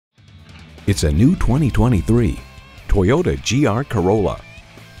It's a new 2023 Toyota GR Corolla.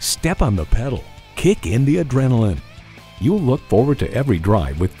 Step on the pedal, kick in the adrenaline. You'll look forward to every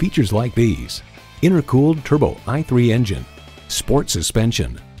drive with features like these: intercooled turbo i3 engine, sport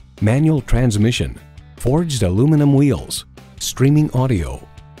suspension, manual transmission, forged aluminum wheels, streaming audio,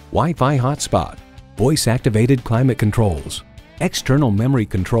 Wi-Fi hotspot, voice-activated climate controls, external memory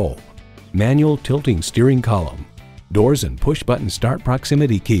control, manual tilting steering column, doors and push-button start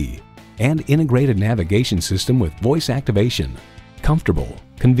proximity key, and integrated navigation system with voice activation. Comfortable,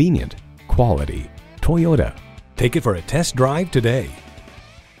 convenient, quality. Toyota. Take it for a test drive today.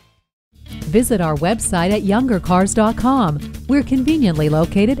 Visit our website at youngercars.com. We're conveniently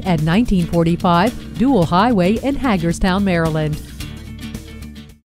located at 1945 Dual Highway in Hagerstown, Maryland.